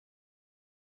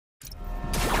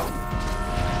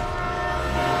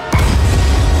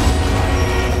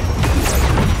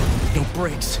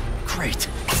brakes. Great.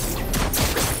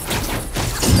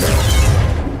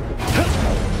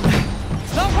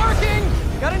 It's not working!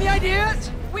 Got any ideas?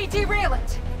 We derail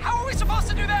it. How are we supposed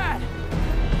to do that?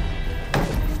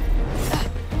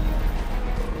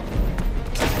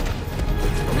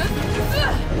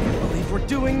 I believe we're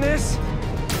doing this.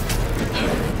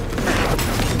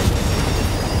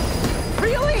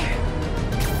 Really?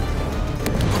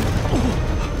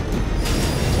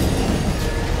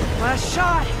 Last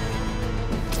shot.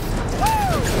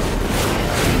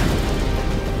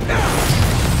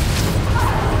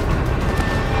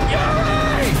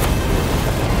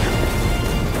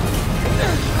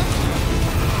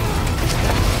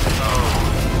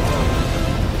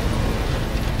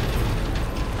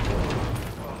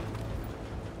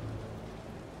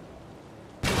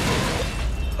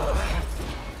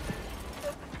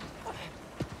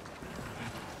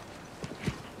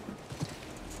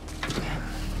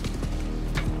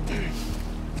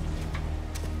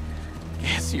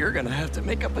 Guess you're gonna have to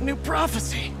make up a new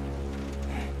prophecy.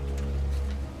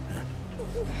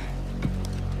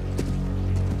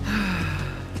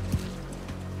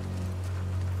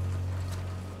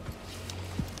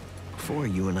 Before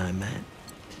you and I met,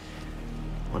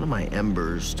 one of my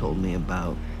embers told me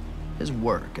about his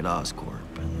work at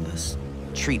Oscorp and this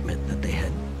treatment that they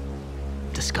had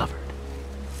discovered.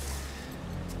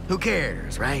 Who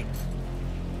cares, right?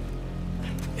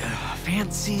 A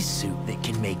fancy suit that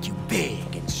can make you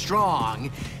big and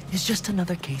strong is just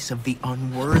another case of the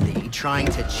unworthy trying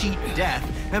to cheat death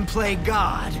and play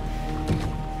God.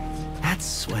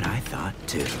 That's what I thought,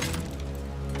 too.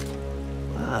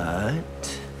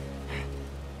 But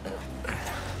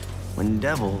when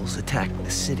devils attacked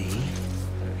the city,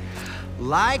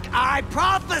 like I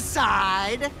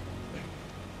prophesied,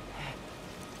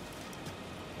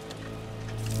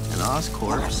 and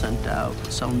Oscorp sent out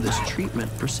some of this treatment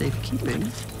for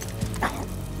safekeeping.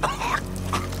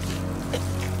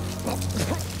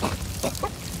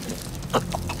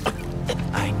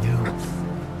 I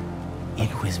knew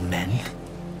it was meant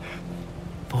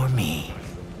for me.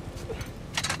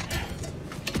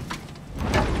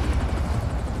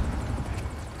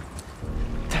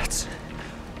 That's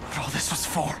what all this was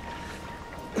for.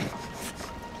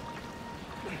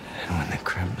 And when the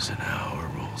crimson hour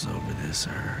rolls over this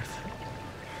earth,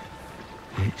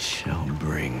 it shall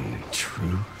bring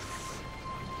truth,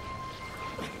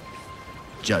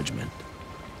 judgment,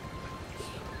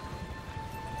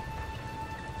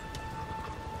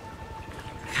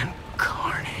 and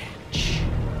carnage.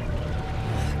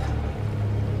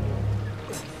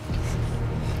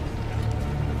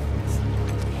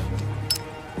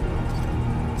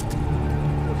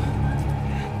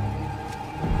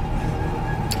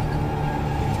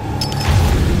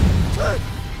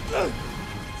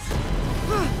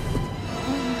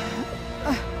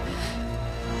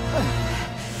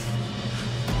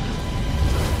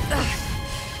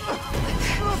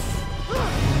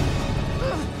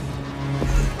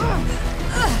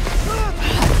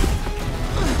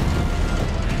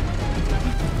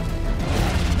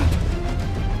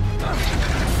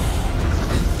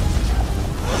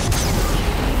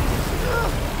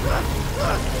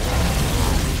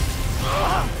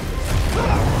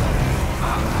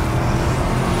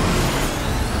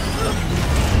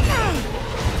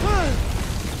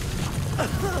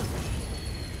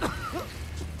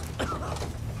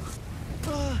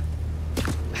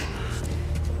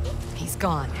 He's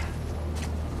gone.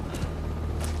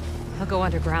 He'll go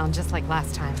underground just like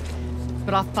last time,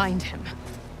 but I'll find him.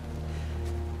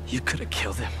 You could have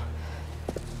killed him.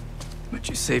 But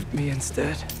you saved me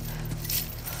instead.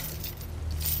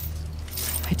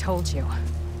 I told you.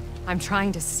 I'm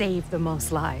trying to save the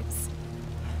most lives.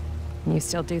 And you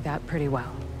still do that pretty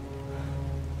well.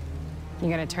 You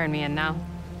gonna turn me in now?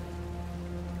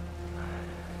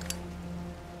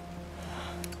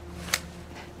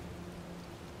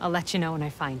 I'll let you know when I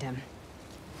find him.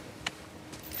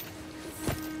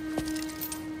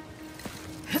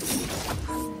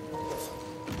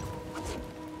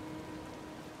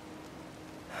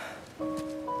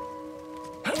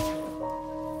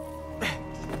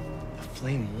 The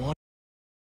flame won.